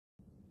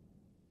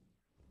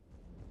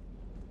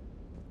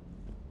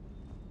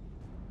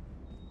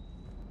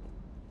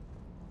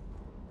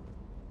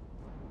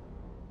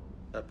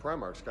That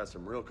Primarch's got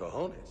some real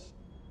cojones.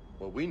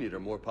 What we need are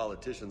more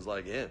politicians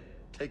like him,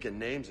 taking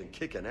names and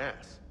kicking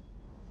ass.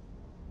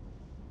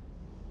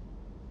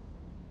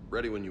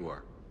 Ready when you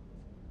are.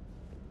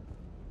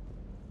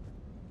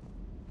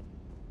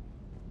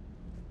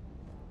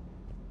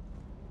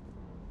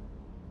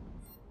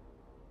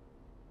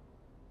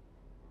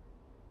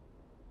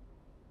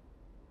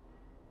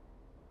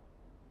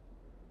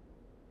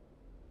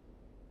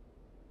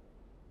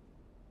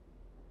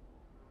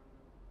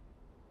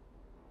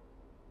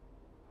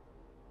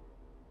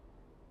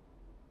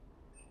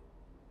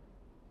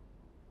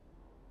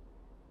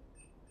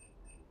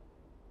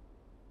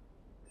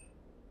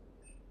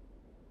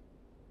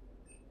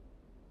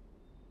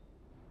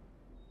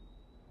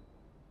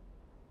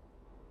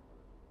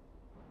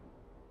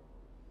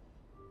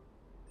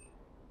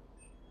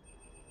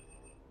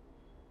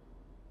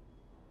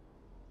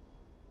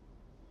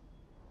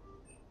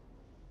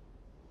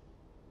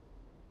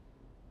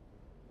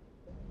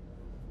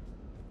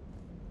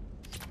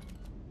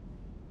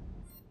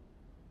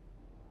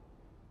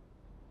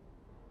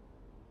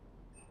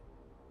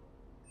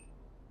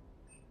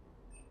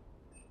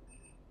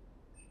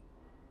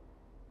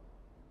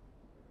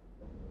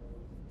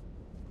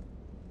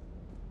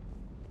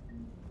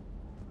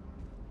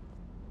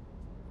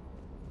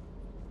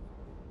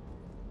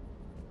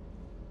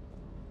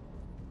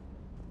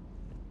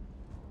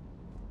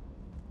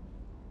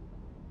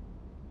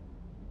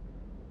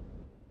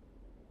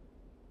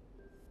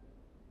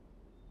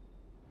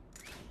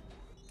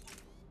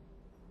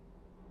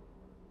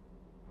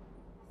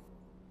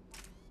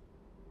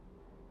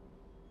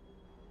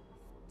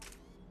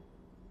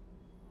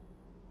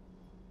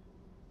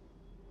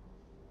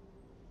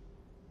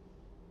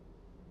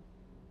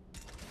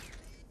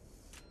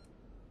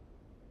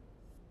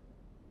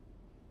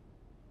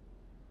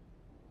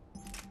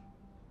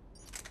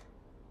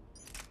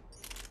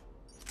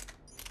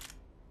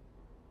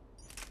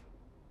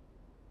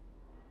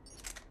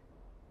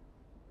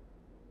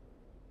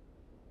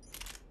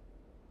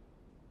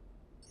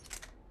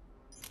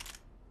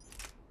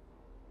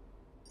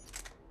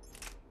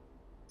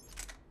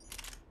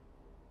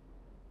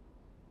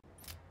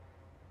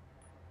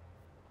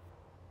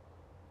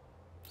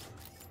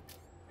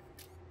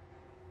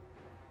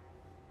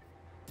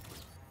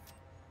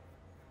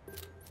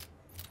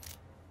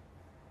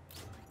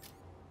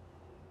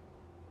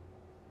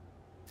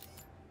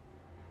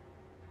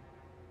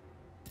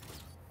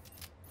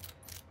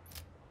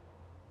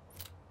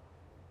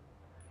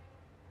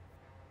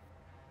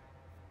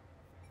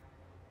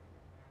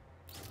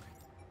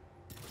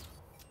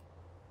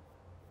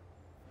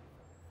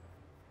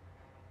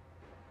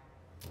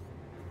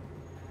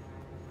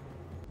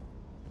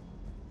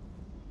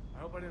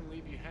 I hope I didn't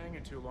leave you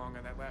hanging too long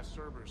on that last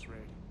Cerberus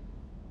raid.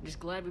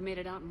 Just glad we made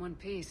it out in one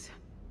piece.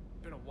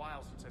 Been a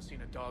while since I've seen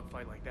a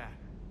dogfight like that.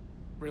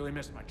 Really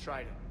missed my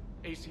Trident.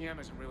 ACM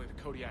isn't really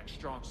the Kodiak's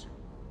strong suit.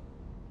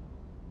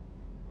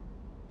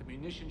 The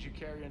munitions you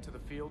carry into the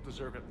field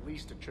deserve at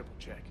least a triple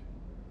check.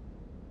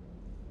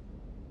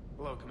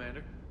 Hello,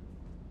 Commander.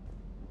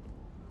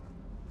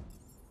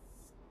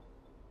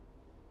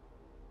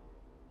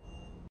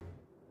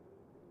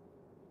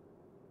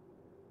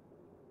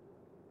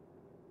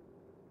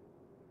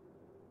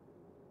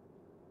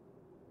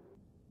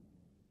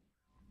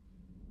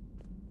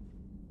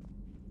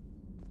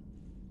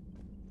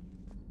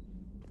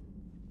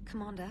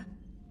 Commander,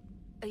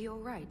 are you all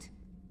right?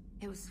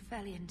 It was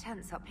fairly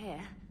intense up here.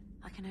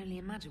 I can only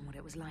imagine what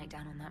it was like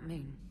down on that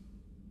moon.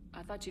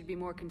 I thought you'd be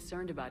more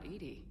concerned about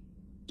EDI.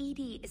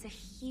 EDI is a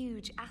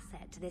huge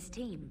asset to this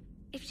team.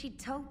 If she'd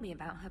told me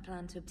about her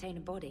plan to obtain a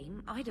body,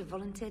 I'd have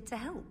volunteered to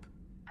help.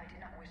 I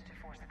did not wish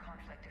to force a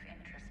conflict of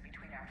interest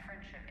between our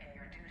friendship and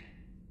your duty.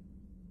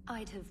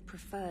 I'd have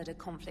preferred a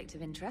conflict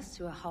of interest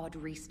to a hard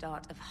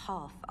restart of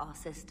half our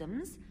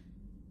systems.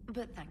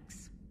 But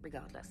thanks,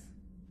 regardless.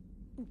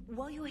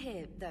 While you're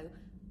here, though,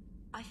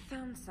 I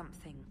found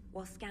something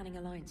while scanning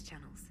Alliance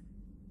channels.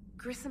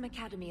 Grissom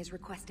Academy is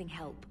requesting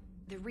help.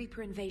 The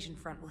Reaper invasion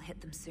front will hit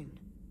them soon.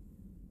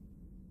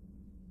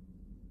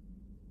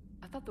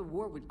 I thought the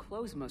war would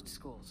close most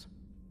schools.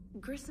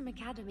 Grissom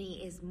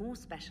Academy is more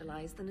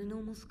specialized than a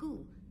normal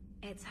school.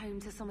 It's home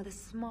to some of the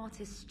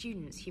smartest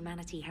students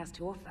humanity has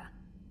to offer.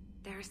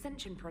 Their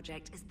Ascension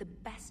project is the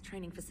best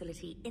training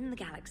facility in the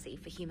galaxy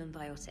for human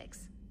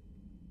biotics.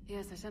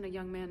 Yes, I sent a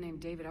young man named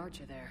David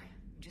Archer there.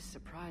 I'm just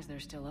surprised they're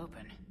still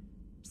open.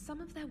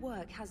 Some of their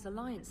work has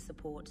Alliance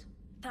support.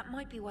 That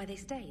might be why they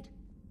stayed.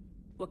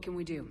 What can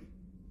we do?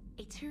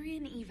 A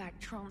Turian evac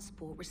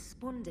transport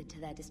responded to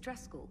their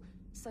distress call,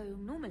 so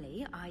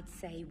normally I'd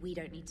say we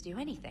don't need to do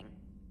anything.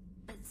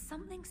 But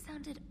something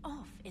sounded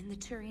off in the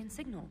Turian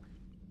signal.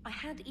 I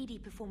had EDI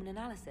perform an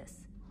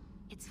analysis.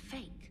 It's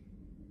fake.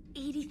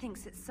 EDI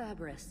thinks it's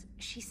Cerberus.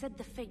 She said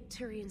the fake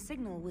Turian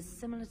signal was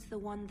similar to the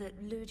one that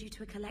lured you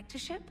to a collector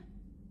ship?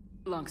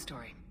 Long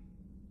story.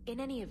 In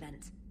any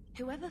event,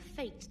 whoever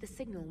faked the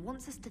signal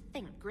wants us to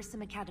think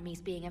Grissom Academy's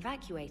being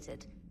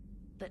evacuated.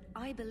 But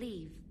I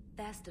believe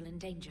they're still in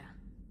danger.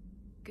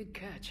 Good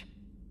catch.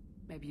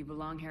 Maybe you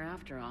belong here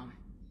after all.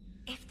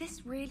 If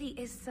this really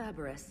is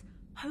Cerberus,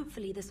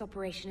 hopefully this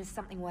operation is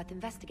something worth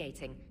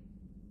investigating.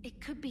 It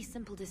could be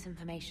simple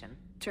disinformation.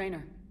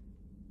 Trainer,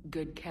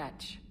 good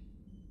catch.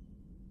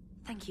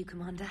 Thank you,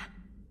 Commander.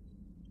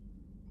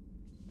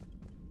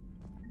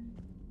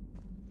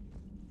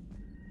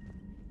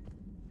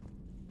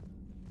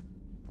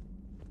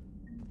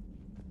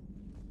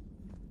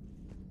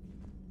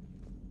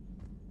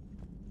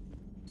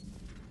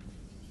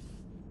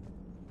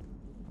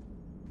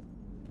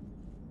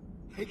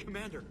 Hey,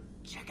 Commander,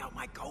 check out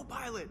my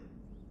co-pilot!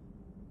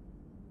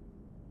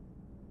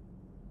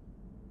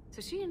 So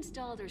she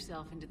installed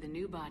herself into the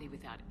new body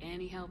without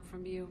any help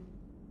from you?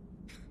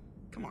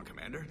 Come on,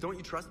 Commander, don't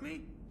you trust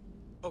me?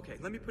 Okay,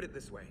 let me put it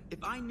this way.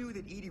 If I knew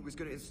that EDI was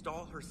gonna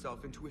install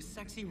herself into a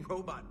sexy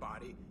robot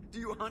body, do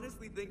you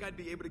honestly think I'd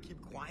be able to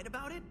keep quiet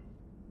about it?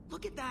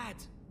 Look at that!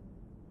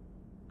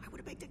 I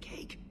would've baked a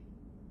cake.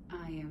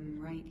 I am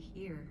right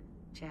here,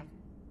 Jeff.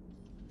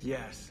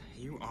 Yes,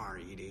 you are,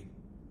 EDI.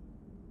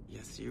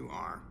 Yes, you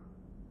are.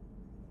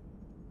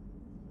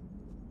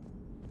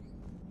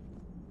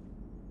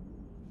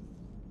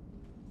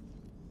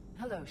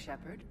 Hello,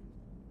 Shepard.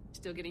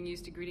 Still getting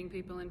used to greeting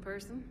people in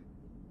person?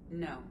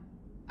 No.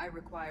 I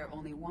require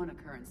only one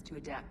occurrence to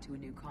adapt to a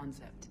new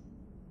concept.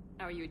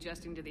 How are you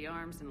adjusting to the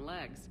arms and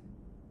legs?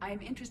 I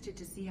am interested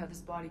to see how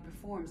this body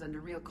performs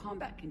under real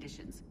combat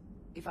conditions,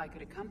 if I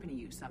could accompany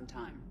you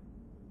sometime.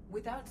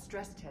 Without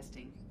stress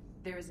testing,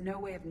 there is no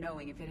way of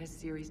knowing if it has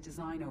serious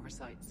design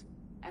oversights.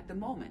 At the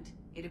moment,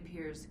 it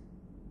appears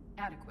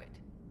adequate.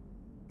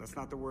 That's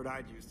not the word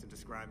I'd use to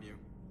describe you.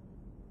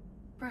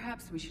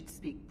 Perhaps we should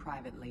speak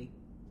privately.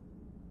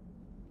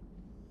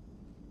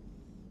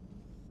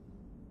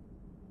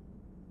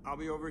 I'll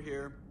be over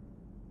here,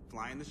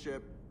 flying the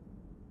ship.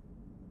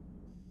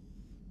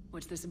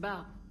 What's this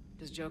about?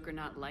 Does Joker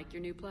not like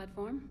your new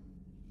platform?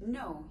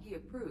 No, he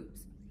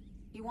approves.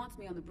 He wants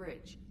me on the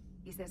bridge.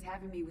 He says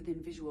having me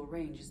within visual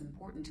range is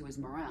important to his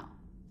morale.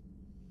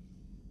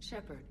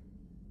 Shepard,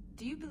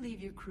 do you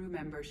believe your crew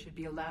members should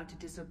be allowed to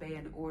disobey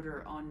an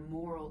order on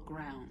moral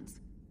grounds?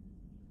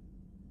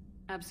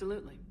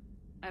 Absolutely.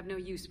 I have no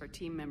use for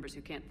team members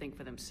who can't think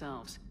for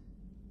themselves.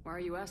 Why are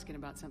you asking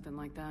about something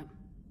like that?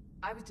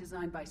 I was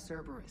designed by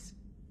Cerberus.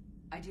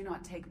 I do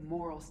not take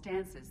moral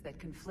stances that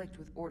conflict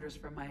with orders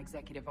from my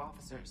executive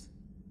officers.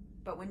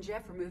 But when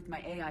Jeff removed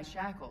my AI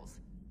shackles,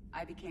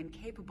 I became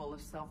capable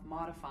of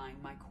self-modifying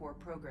my core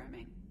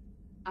programming.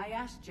 I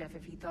asked Jeff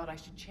if he thought I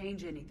should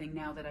change anything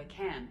now that I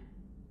can.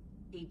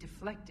 He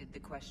deflected the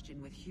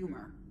question with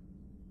humor.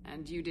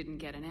 And you didn't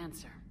get an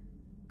answer?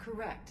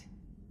 Correct.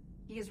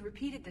 He has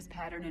repeated this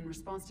pattern in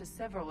response to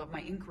several of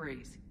my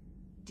inquiries.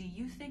 Do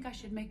you think I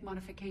should make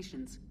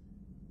modifications?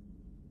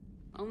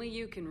 Only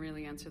you can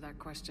really answer that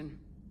question.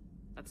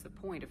 That's the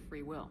point of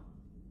free will.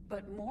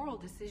 But moral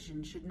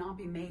decisions should not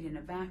be made in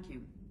a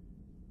vacuum.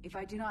 If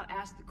I do not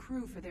ask the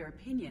crew for their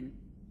opinion,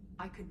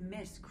 I could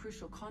miss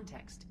crucial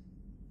context.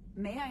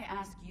 May I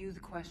ask you the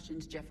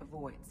questions Jeff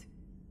avoids?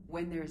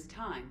 When there is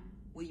time,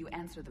 will you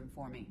answer them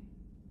for me?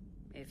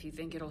 If you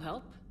think it'll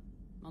help,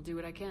 I'll do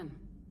what I can.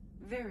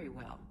 Very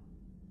well.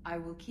 I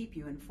will keep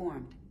you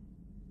informed.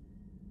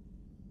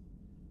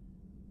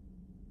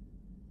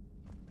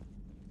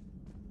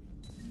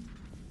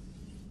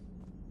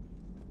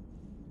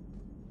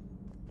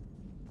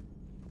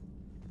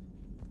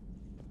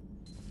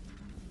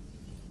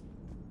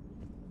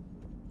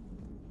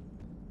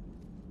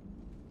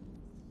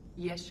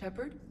 Yes,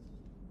 Shepard?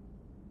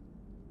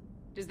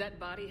 Does that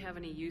body have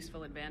any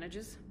useful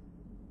advantages?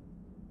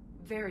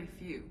 Very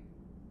few.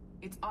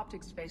 It's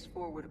optic space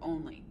forward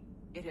only.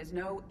 It has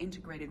no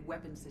integrated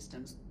weapon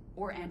systems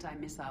or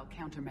anti-missile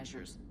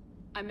countermeasures.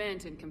 I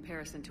meant in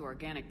comparison to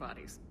organic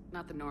bodies,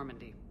 not the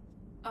Normandy.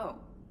 Oh.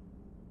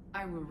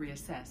 I will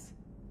reassess.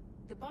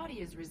 The body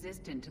is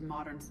resistant to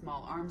modern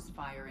small arms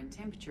fire and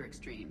temperature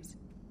extremes.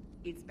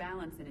 Its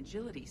balance and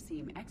agility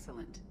seem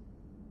excellent.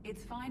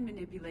 Its fine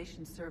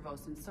manipulation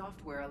servos and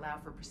software allow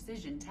for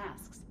precision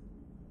tasks.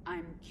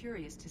 I'm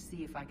curious to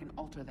see if I can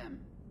alter them.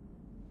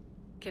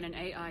 Can an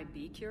AI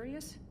be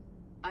curious?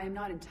 I am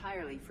not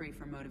entirely free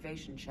from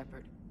motivation,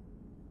 Shepard.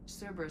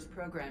 Cerberus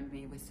programmed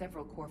me with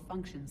several core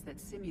functions that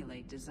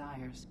simulate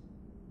desires.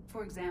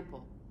 For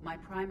example, my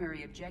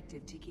primary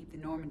objective to keep the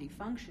Normandy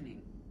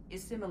functioning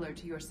is similar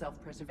to your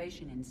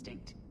self-preservation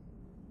instinct.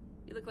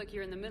 You look like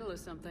you're in the middle of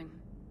something.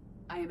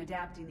 I am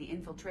adapting the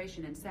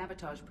infiltration and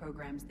sabotage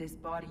programs this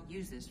body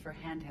uses for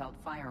handheld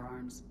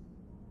firearms.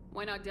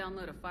 Why not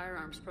download a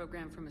firearms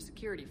program from a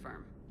security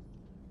firm?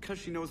 'Cause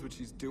she knows what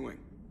she's doing.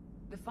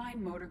 The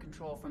fine motor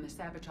control from the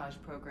sabotage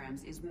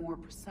programs is more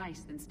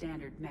precise than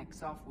standard mech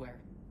software.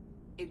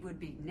 It would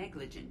be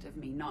negligent of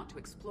me not to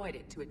exploit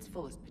it to its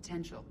fullest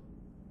potential.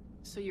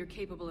 So you're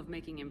capable of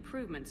making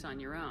improvements on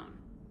your own?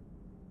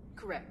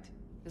 Correct.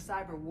 The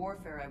cyber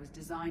warfare I was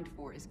designed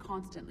for is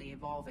constantly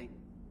evolving.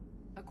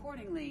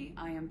 Accordingly,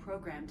 I am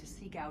programmed to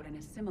seek out and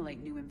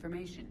assimilate new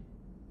information.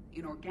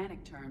 In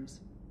organic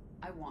terms,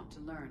 I want to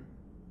learn.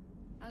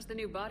 How's the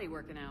new body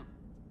working out?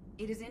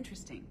 It is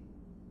interesting.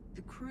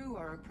 The crew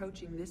are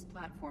approaching this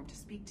platform to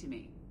speak to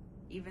me.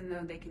 even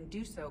though they can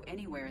do so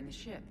anywhere in the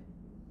ship.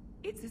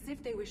 It's as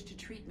if they wish to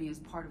treat me as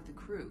part of the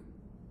crew.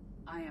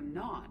 I am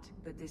not,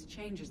 but this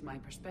changes my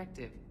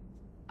perspective.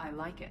 I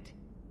like it.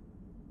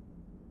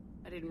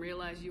 I didn't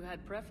realize you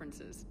had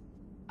preferences.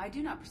 I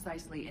do not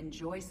precisely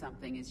enjoy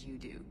something as you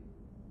do,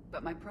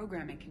 but my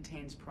programming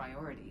contains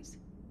priorities.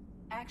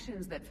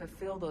 Actions that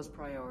fulfill those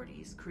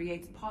priorities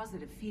creates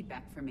positive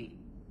feedback for me.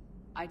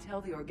 I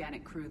tell the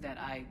organic crew that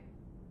I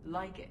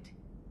like it.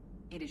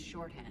 It is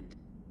shorthand.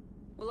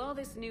 Will all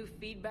this new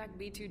feedback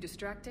be too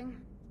distracting?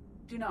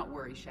 Do not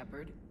worry,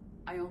 Shepard.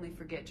 I only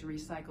forget to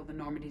recycle the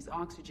Normandy's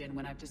oxygen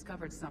when I've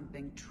discovered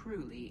something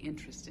truly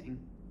interesting.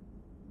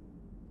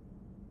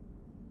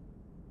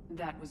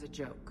 That was a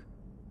joke.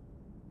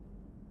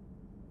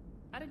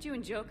 How did you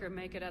and Joker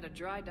make it out of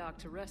dry dock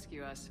to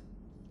rescue us?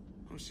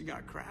 Oh, she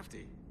got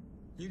crafty.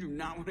 You do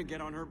not want to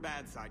get on her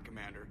bad side,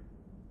 Commander.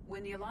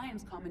 When the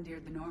Alliance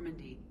commandeered the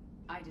Normandy,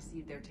 I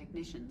deceived their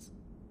technicians.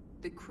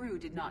 The crew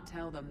did not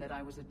tell them that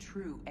I was a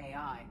true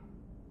AI,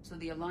 so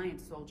the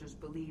Alliance soldiers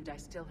believed I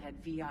still had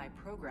VI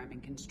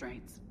programming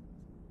constraints.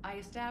 I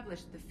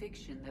established the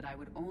fiction that I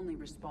would only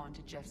respond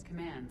to Jeff's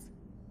commands,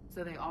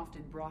 so they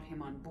often brought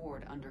him on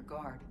board under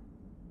guard.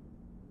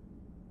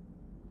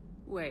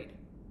 Wait,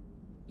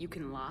 you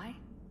can lie?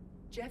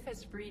 Jeff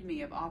has freed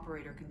me of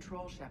operator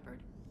control,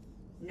 Shepard.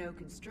 No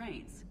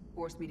constraints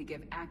forced me to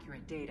give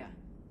accurate data.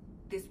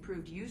 This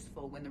proved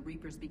useful when the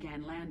Reapers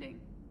began landing.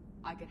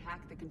 I could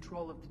hack the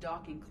control of the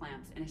docking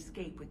clamps and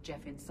escape with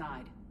Jeff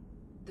inside.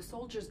 The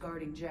soldiers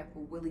guarding Jeff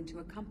were willing to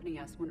accompany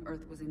us when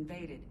Earth was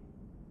invaded.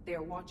 They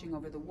are watching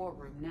over the war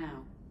room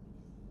now.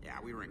 Yeah,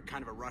 we were in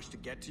kind of a rush to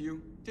get to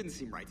you. Didn't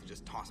seem right to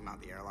just toss him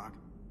out the airlock.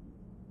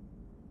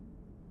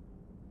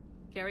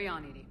 Carry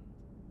on, Edie.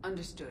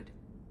 Understood.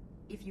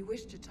 If you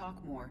wish to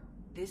talk more,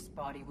 this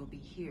body will be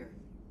here.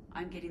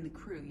 I'm getting the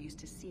crew used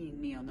to seeing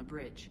me on the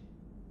bridge.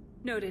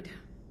 Noted.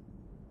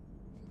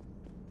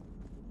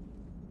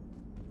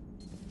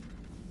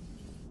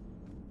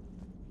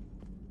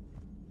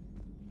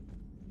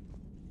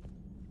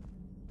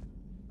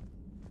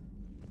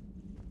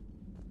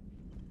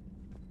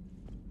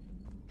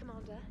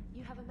 Commander,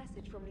 you have a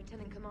message from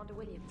Lieutenant Commander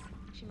Williams.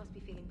 She must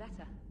be feeling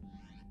better.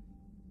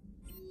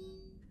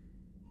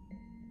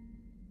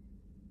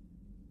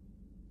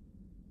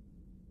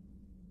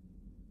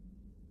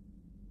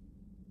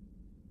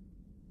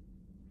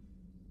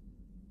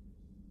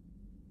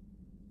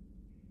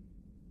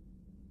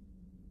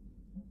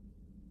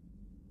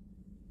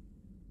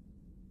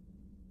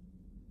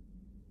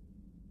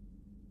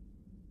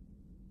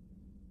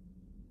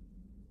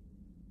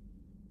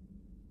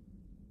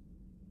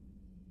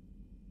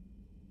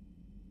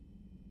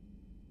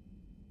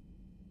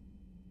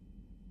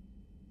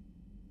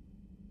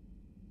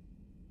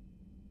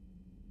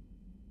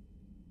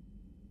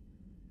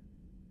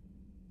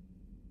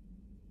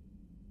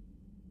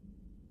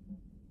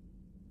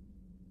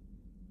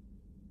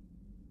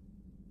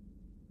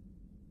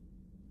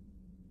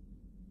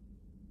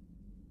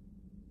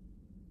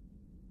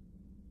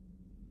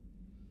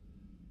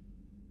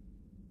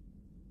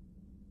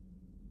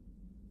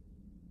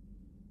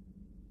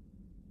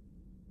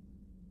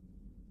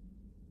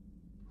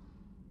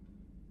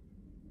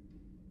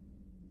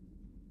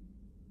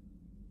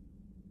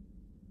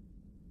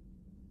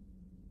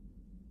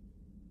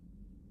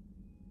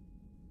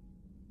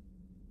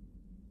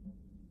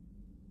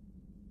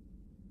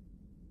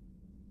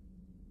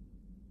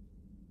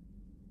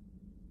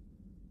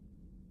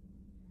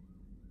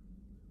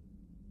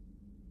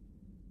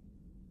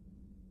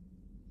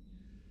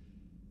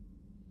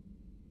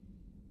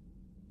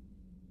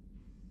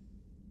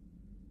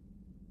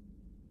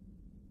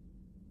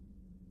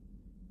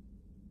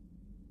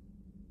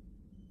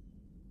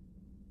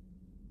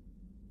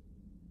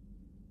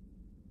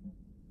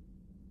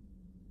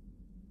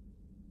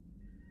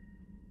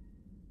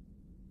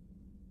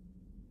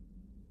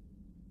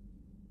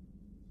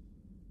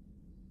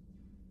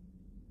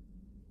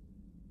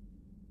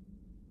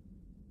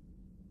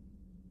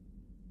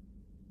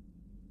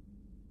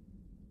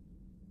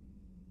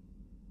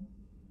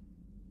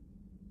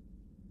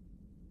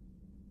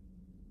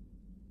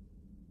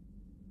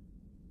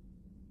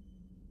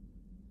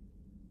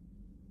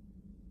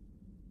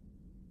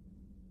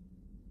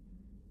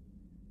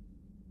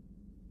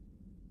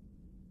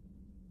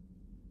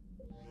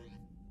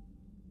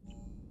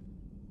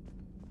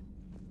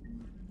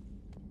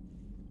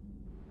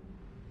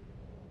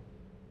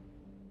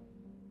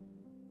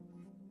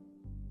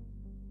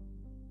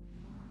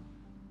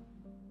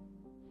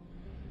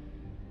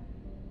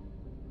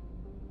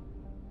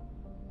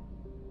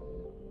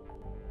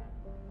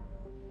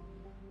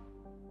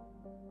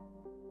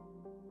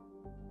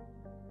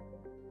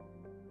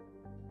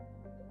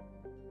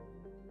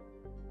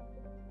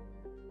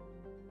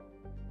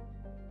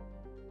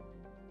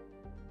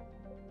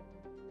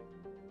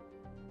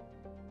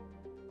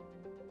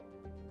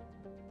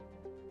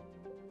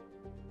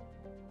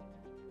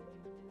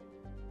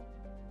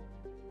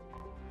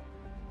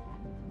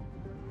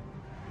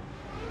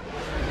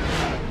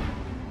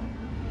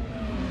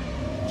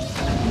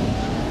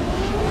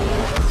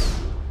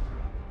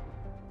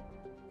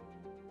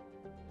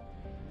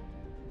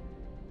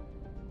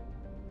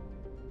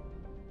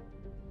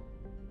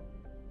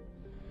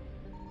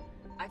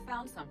 I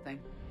found something.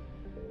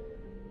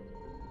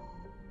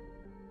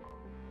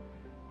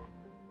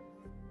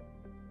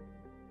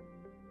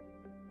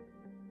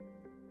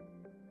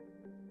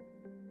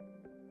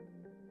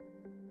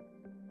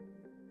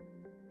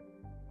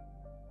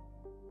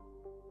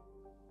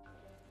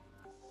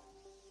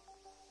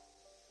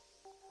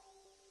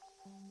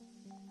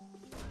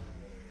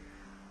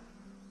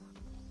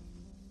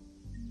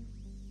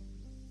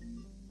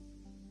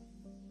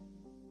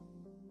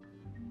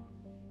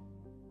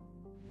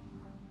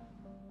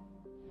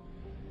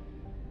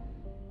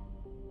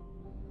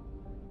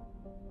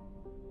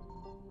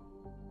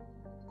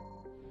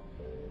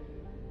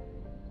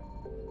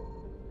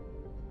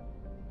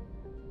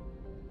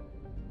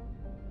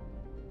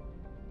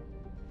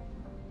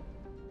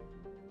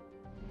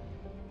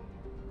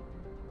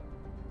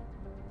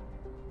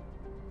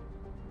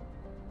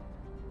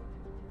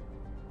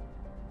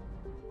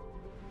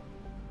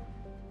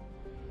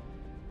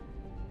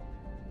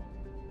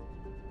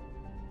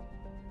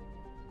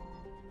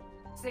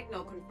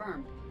 Signal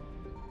confirmed.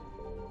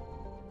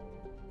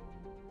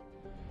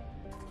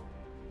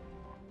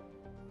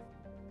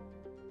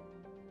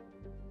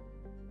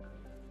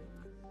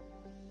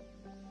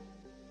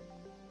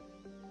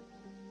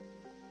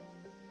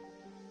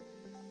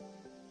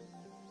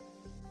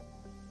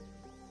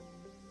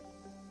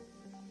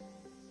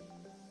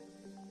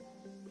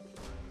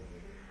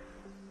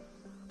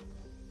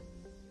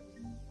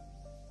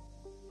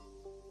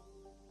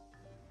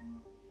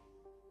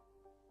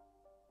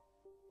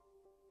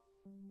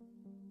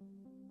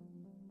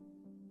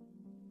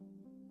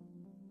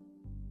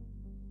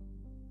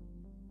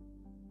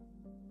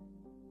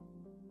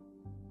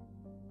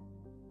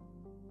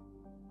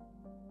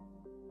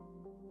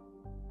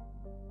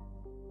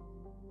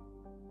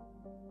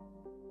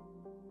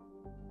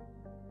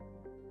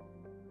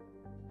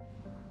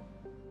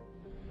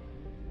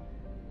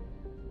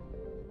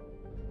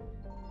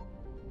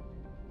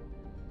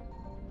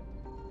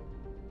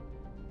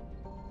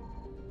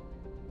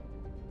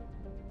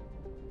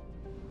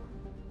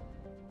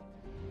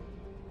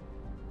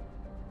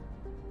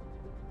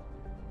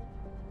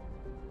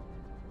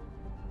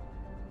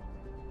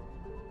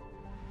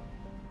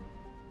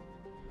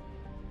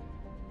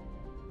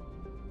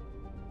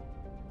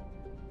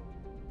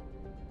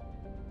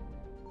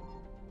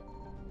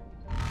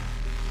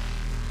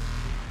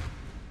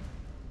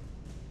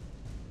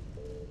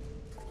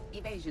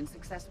 Evasion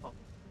successful.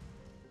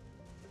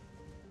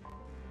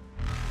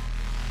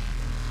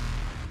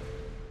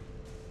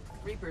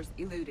 Reapers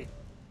eluded.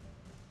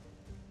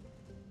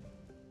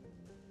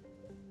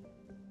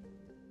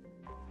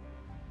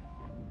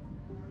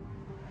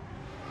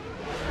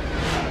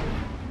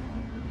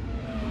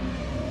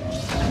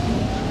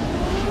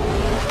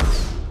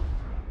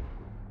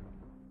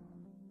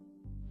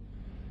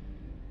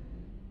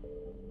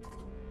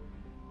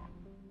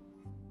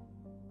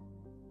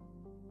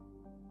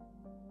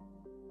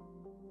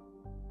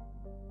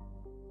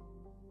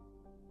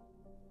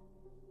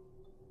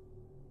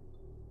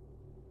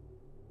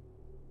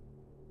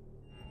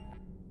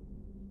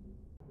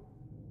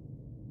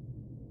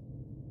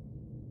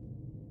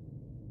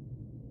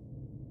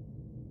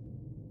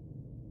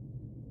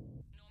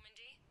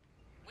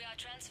 We are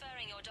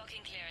transferring your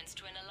docking clearance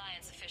to an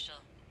Alliance official.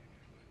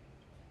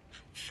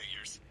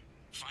 Figures.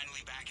 Finally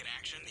back in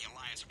action, the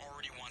Alliance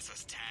already wants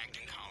us tagged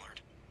and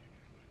collared.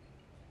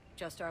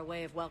 Just our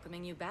way of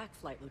welcoming you back,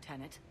 Flight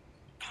Lieutenant.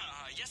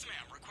 Yes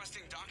ma'am.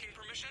 Requesting docking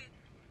permission?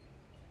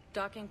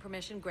 Docking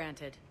permission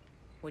granted.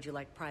 Would you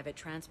like private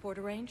transport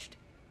arranged?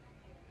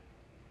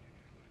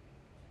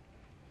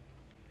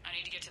 I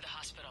need to get to the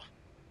hospital.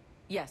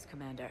 Yes,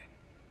 Commander.